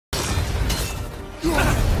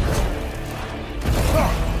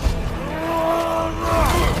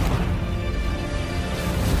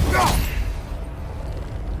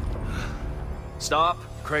Stop,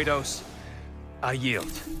 Kratos. I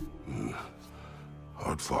yield.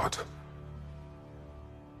 Hard fought.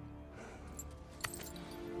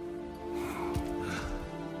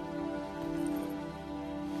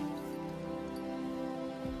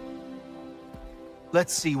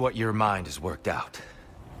 Let's see what your mind has worked out.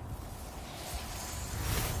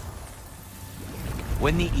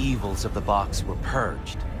 When the evils of the box were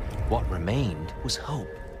purged, what remained was hope,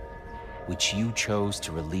 which you chose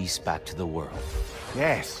to release back to the world.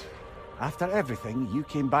 Yes. After everything, you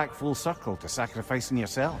came back full circle to sacrificing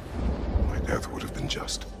yourself. My death would have been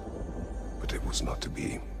just, but it was not to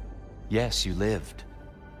be. Yes, you lived,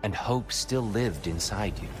 and hope still lived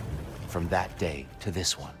inside you, from that day to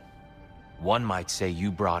this one. One might say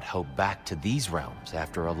you brought hope back to these realms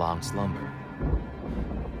after a long slumber.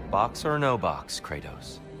 Box or no box,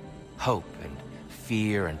 Kratos. Hope and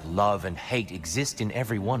fear and love and hate exist in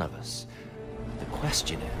every one of us. The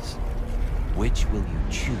question is, which will you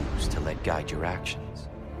choose to let guide your actions?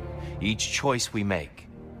 Each choice we make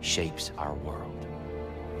shapes our world.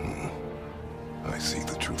 I see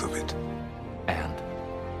the truth of it. And?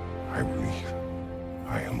 I believe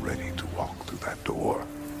I am ready to walk through that door.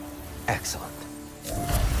 Excellent.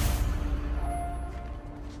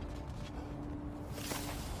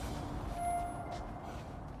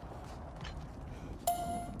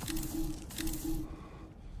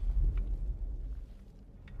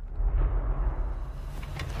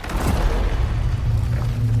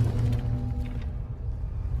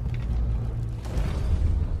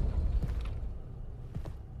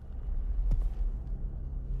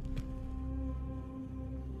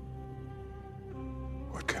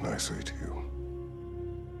 What can I say to you?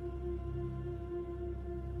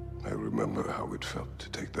 I remember how it felt to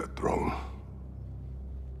take that throne.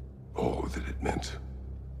 All that it meant.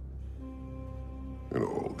 And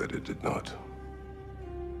all that it did not.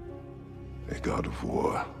 A god of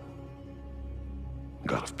war.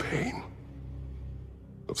 God of pain.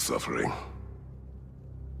 Of suffering.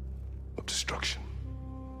 Of destruction.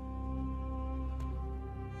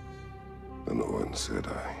 And the one said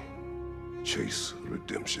I chase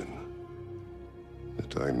redemption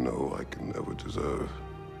that I know I can never deserve.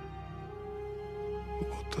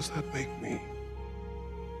 What does that make me?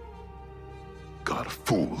 God of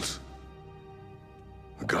fools.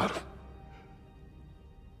 A god of...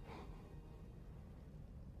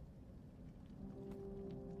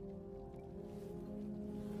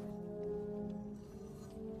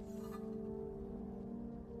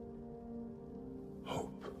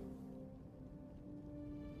 hope.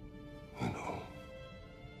 When all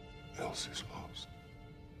else is lost.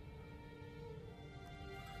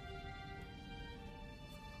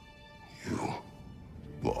 You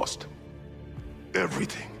lost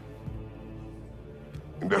everything.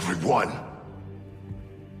 And everyone.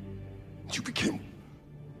 You became...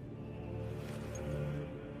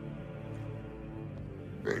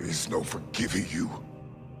 There is no forgiving you.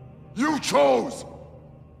 You chose!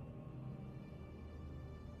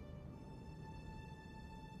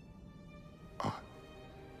 I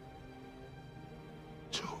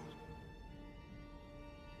chose.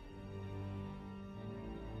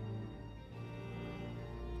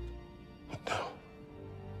 But now,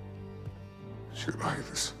 should I,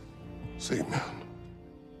 this same man,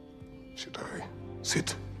 should I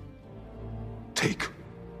sit, take,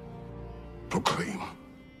 proclaim,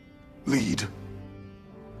 lead,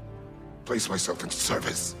 place myself in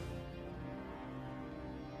service?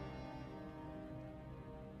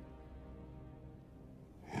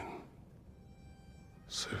 In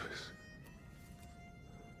service?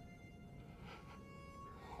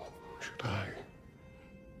 Should I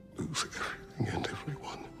lose everything and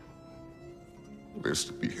everyone? There's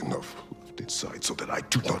to be enough left inside so that I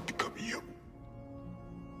do not become you.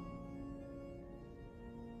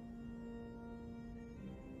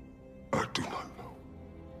 I do not know.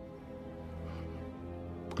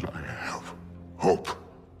 But I have hope.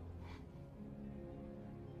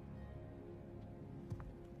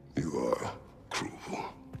 You are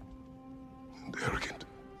cruel and arrogant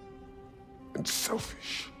and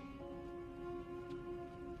selfish.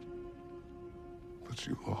 But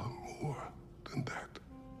you are more than that.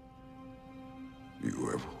 You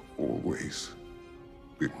have always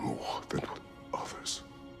been more than what others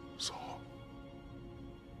saw.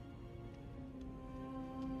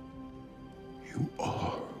 You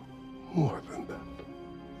are more than that.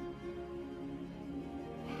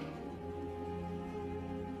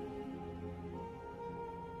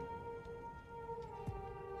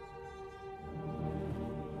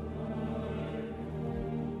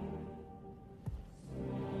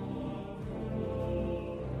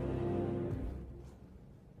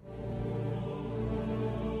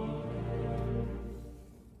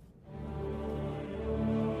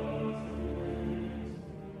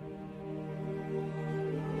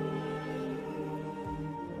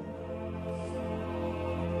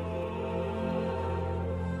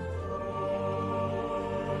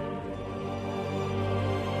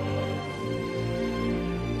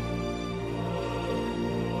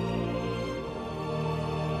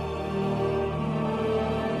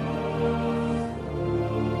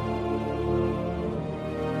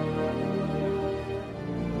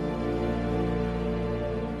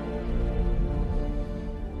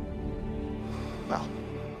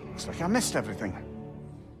 Looks like I missed everything.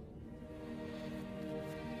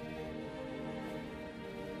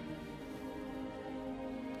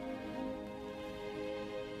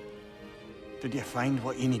 Did you find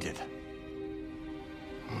what you needed?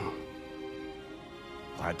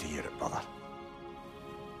 Glad to hear it, brother.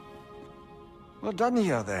 We're done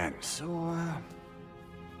here then, so,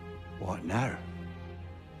 what now?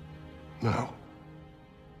 Now,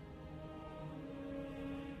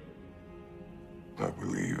 I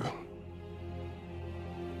believe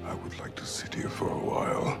I would like to sit here for a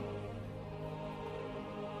while.